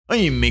I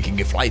am making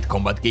a flight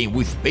combat game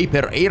with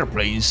paper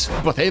airplanes,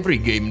 but every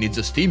game needs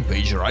a Steam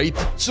page, right?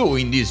 So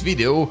in this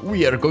video,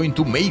 we are going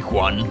to make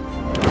one.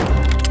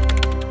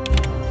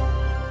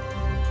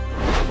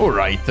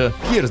 Alright,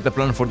 here's the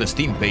plan for the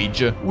Steam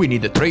page. We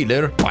need a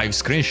trailer, 5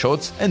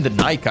 screenshots, and an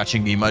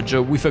eye-catching image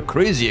with a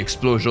crazy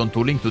explosion to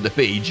link to the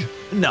page.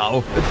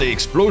 Now, the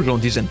explosion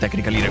isn't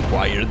technically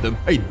required.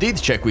 I did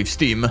check with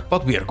Steam,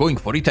 but we are going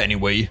for it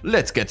anyway.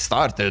 Let's get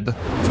started.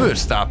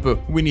 First up,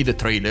 we need a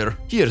trailer.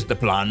 Here's the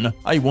plan.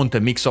 I want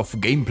a mix of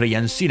gameplay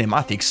and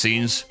cinematic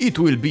scenes. It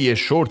will be a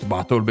short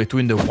battle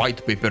between the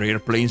white paper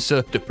airplanes,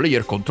 the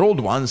player-controlled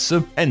ones,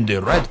 and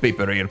the red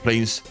paper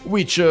airplanes,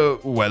 which,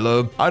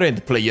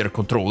 aren't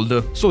player-controlled.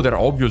 So they're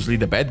obviously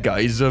the bad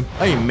guys.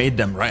 I made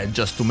them red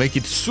just to make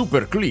it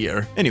super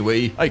clear.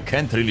 Anyway, I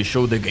can't really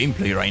show the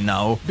gameplay right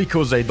now,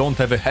 because I don't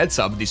have a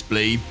heads-up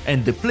display,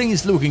 and the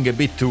plane's looking a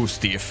bit too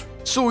stiff.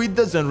 So it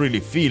doesn't really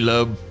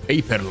feel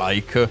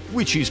paper-like,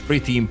 which is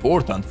pretty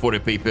important for a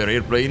paper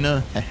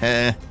airplane.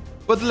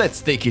 But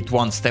let's take it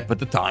one step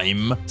at a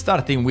time,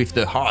 starting with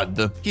the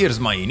HUD. Here's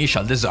my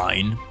initial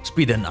design.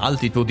 Speed and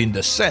altitude in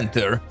the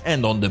center,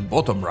 and on the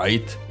bottom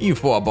right,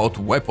 info about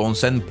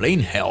weapons and plane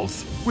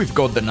health. We've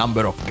got the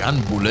number of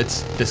gun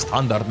bullets, the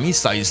standard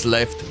missiles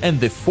left, and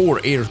the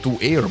 4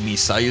 air-to-air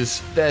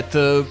missiles that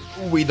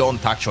we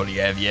don't actually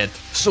have yet.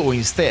 So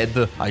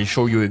instead, I'll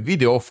show you a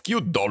video of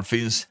cute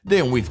dolphins.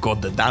 Then we've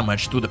got the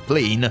damage to the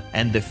plane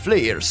and the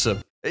flares.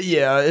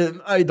 Yeah,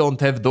 I don't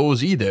have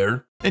those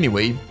either.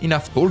 Anyway,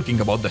 enough talking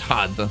about the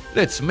HUD,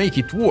 let's make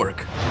it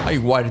work. I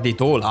wired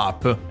it all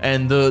up,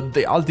 and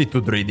the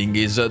altitude reading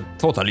is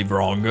totally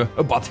wrong.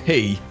 But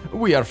hey,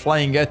 we are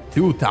flying at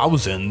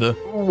 2000,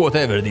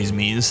 whatever this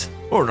means.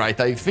 Alright,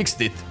 I fixed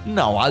it.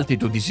 Now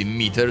altitude is in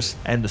meters,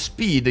 and the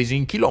speed is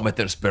in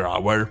kilometers per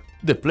hour.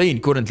 The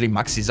plane currently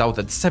maxes out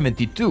at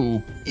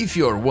 72. If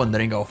you're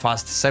wondering how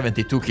fast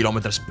 72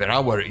 kilometers per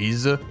hour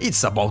is,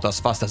 it's about as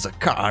fast as a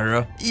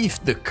car,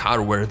 if the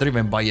car were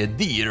driven by a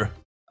deer.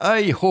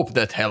 I hope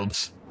that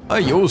helps.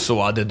 I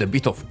also added a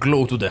bit of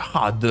glow to the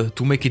HUD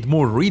to make it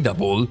more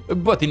readable,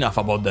 but enough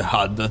about the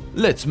HUD,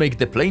 let's make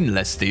the plane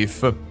less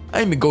stiff.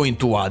 I'm going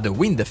to add a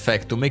wind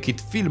effect to make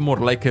it feel more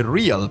like a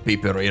real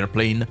paper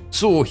airplane,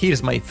 so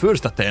here's my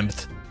first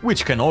attempt,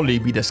 which can only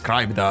be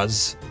described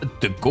as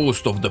the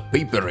ghost of the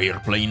paper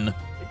airplane.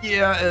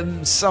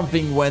 Yeah,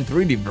 something went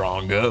really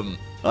wrong.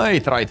 I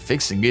tried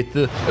fixing it,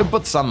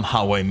 but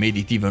somehow I made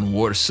it even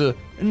worse.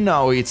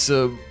 Now it's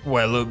a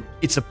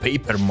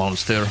paper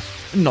monster.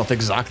 Not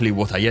exactly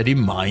what I had in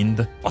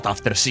mind, but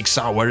after 6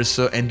 hours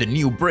and a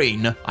new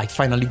brain, I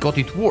finally got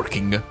it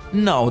working.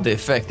 Now the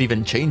effect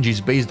even changes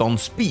based on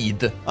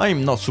speed.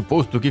 I'm not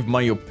supposed to give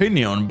my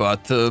opinion,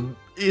 but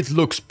it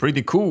looks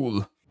pretty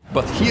cool.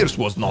 But here's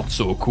what's not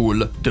so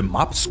cool, the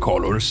map's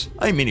colors.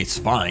 I mean, it's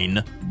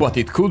fine, but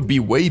it could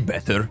be way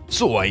better.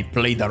 So I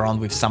played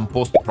around with some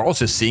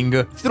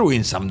post-processing, threw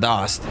in some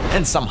dust,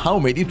 and somehow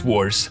made it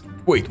worse.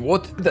 Wait,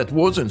 what? That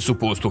wasn't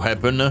supposed to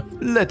happen.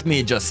 Let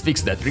me just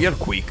fix that real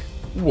quick.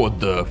 What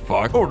the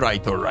fuck?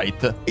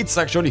 Alright, it's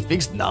actually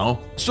fixed now,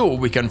 so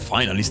we can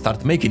finally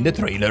start making the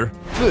trailer.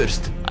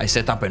 First, I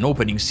set up an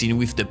opening scene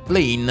with the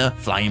plane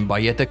flying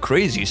by at a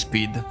crazy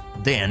speed.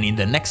 Then in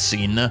the next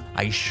scene,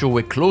 I show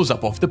a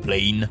close-up of the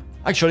plane.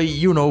 Actually,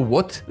 you know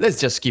what? Let's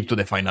just skip to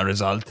the final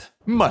result.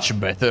 Much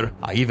better.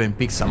 I even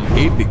picked some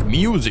epic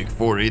music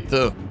for it.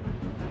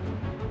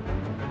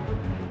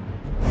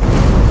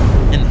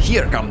 And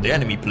here come the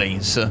enemy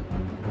planes.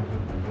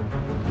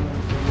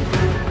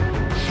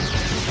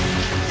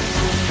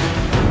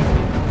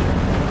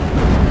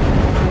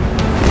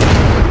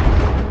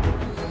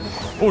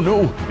 Oh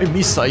no, a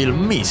missile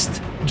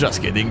missed.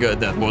 Just kidding,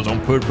 that was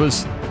on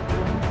purpose.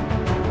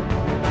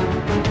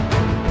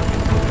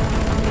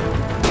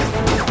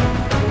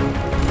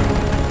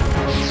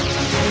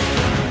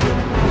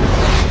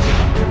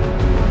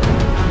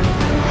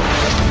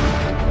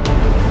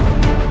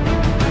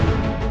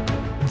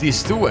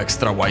 These 2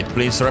 extra white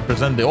planes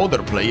represent the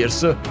other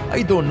players.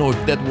 I don't know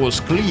if that was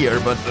clear,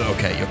 but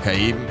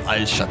okay,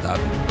 I'll shut up.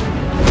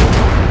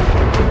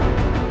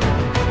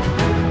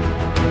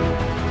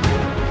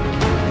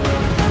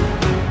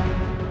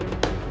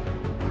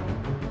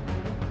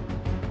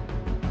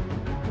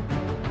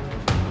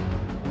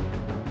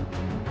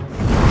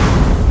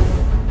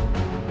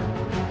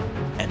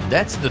 And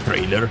that's the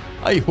trailer.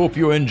 I hope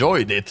you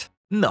enjoyed it.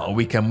 Now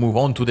we can move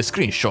on to the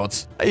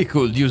screenshots. I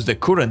could use the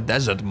current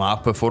desert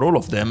map for all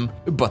of them,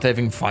 but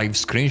having 5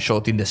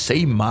 screenshots in the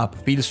same map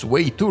feels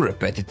way too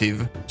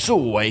repetitive.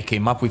 So I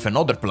came up with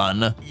another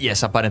plan.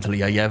 Yes,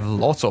 apparently I have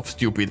lots of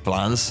stupid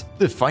plans.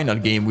 The final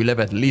game will have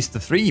at least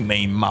 3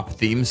 main map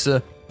themes: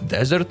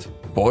 desert,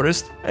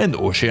 forest and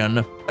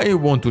ocean. I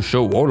want to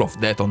show all of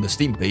that on the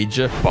Steam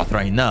page, but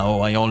right now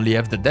I only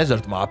have the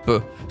desert map,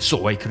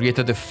 so I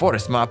created a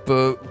forest map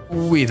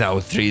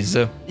without trees.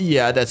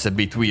 Yeah, that's a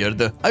bit weird.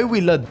 I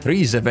will add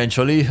trees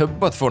eventually,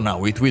 but for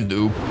now it will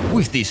do.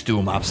 With these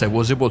 2 maps I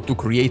was able to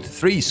create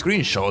 3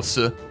 screenshots,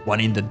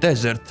 one in the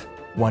desert,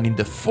 one in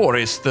the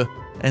forest,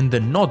 and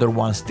another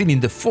one still in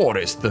the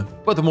forest,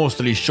 but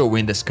mostly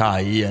showing the sky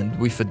and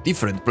with a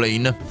different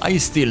plane. I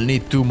still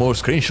need 2 more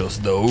screenshots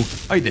though.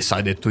 I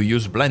decided to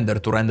use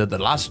Blender to render the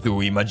last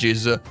 2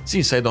 images,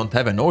 since I don't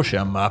have an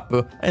ocean map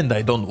and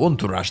I don't want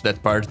to rush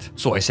that part.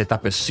 So I set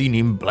up a scene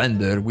in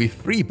Blender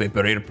with 3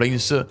 paper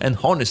airplanes, and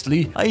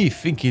honestly, I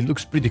think it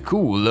looks pretty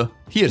cool.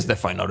 Here's the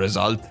final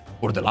result.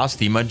 For the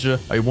last image,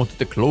 I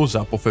wanted a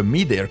close-up of a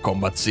mid-air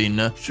combat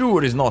scene.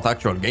 Sure, it's not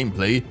actual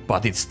gameplay,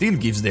 but it still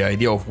gives the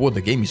idea of what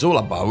the game is all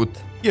about.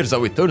 Here's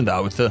how it turned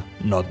out.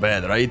 Not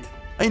bad, right?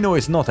 I know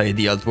it's not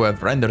ideal to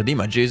have rendered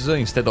images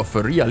instead of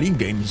real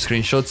in-game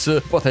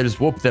screenshots, but I'll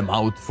swap them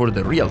out for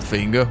the real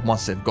thing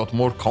once I've got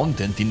more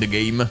content in the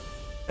game.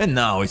 And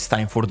now it's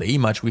time for the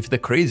image with the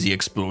crazy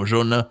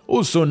explosion,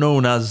 also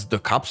known as the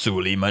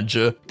capsule image.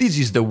 This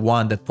is the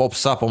one that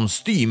pops up on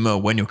Steam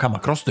when you come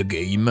across the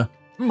game.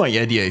 My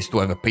idea is to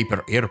have a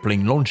paper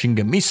airplane launching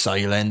a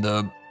missile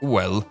and,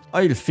 well,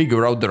 I'll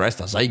figure out the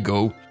rest as I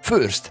go.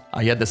 First,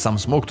 I added some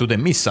smoke to the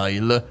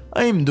missile.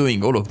 I'm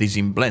doing all of this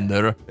in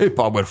Blender, a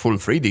powerful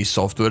 3D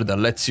software that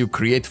lets you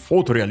create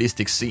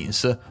photorealistic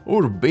scenes,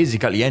 or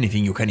basically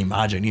anything you can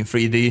imagine in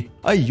 3D.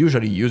 I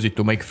usually use it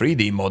to make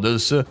 3D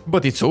models,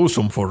 but it's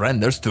awesome for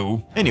renders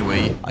too.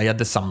 Anyway, I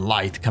added some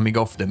light coming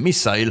off the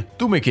missile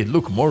to make it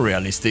look more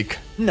realistic.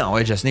 Now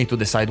I just need to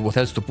decide what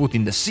else to put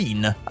in the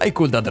scene. I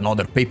could add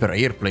another paper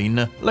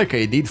airplane, like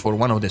I did for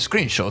one of the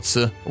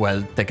screenshots.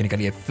 Well,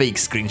 technically a fake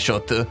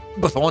screenshot,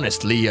 but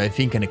honestly I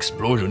think an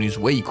explosion is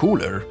way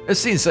cooler.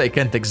 Since I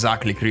can't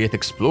exactly create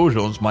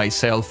explosions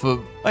myself,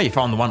 I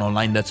found one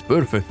online that's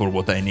perfect for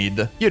what I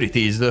need. Here it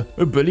is.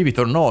 Believe it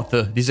or not,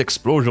 this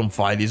explosion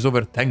file is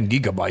over 10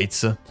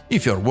 gigabytes.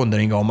 If you're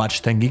wondering how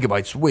much 10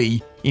 gigabytes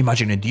weigh,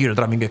 imagine a deer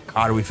driving a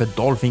car with a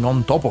dolphin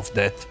on top of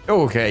that.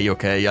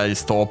 Okay, I'll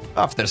stop.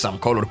 After some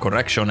color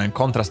correction and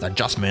contrast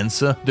adjustments,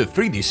 the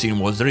 3D scene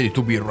was ready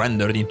to be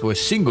rendered into a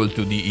single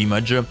 2D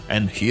image,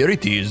 and here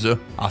it is,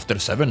 after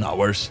 7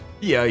 hours.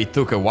 Yeah, it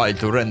took a while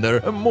to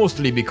render,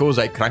 mostly because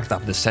I cranked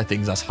up the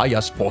settings as high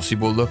as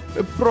possible.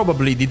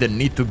 Probably didn't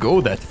need to go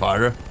that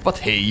far, but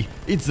hey,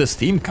 it's the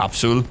Steam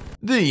capsule.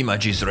 The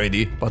image is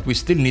ready, but we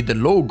still need the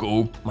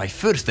logo. My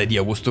first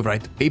idea was to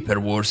write Paper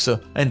Wars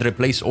and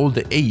replace all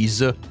the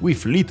A's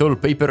with little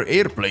paper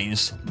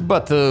airplanes.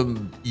 But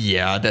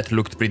yeah, that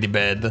looked pretty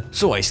bad,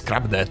 so I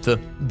scrapped that.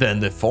 Then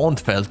the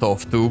font felt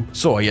off too,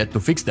 so I had to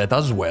fix that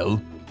as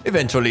well.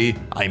 Eventually,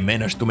 I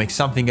managed to make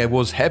something I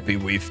was happy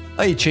with.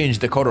 I changed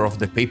the color of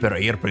the paper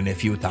airplane a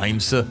few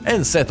times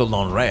and settled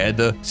on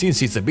red,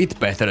 since it's a bit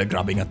better at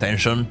grabbing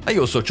attention. I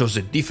also chose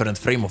a different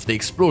frame of the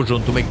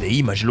explosion to make the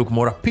image look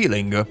more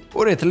appealing,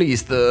 or at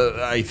least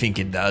I think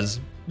it does.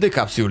 The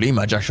capsule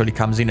image actually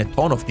comes in a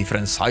ton of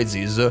different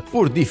sizes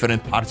for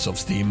different parts of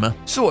Steam,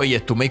 so I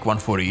had to make one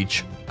for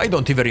each. I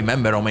don't even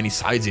remember how many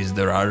sizes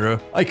there are,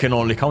 I can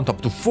only count up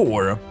to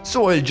 4,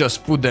 so I'll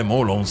just put them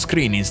all on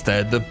screen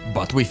instead.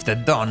 But with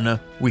that done,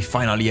 we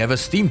finally have a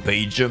Steam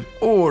page.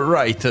 Oh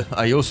right,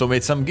 I also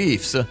made some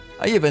GIFs.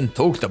 I haven't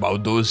talked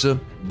about those,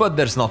 but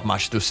there's not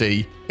much to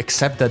say,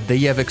 except that they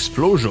have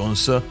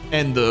explosions,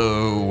 and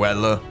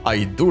well,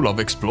 I do love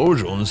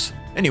explosions.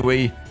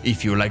 Anyway,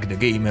 if you like the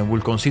game and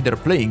will consider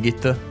playing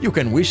it, you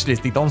can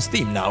wishlist it on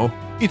Steam now.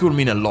 It will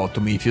mean a lot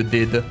to me if you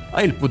did.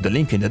 I'll put the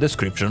link in the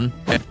description.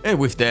 And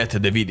with that,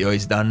 the video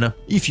is done.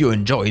 If you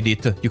enjoyed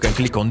it, you can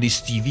click on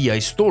this TV I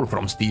stole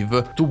from Steve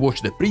to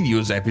watch the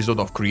previous episode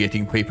of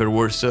Creating Paper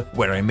Wars,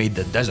 where I made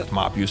the desert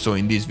map you saw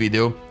in this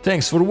video.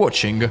 Thanks for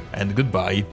watching, and goodbye.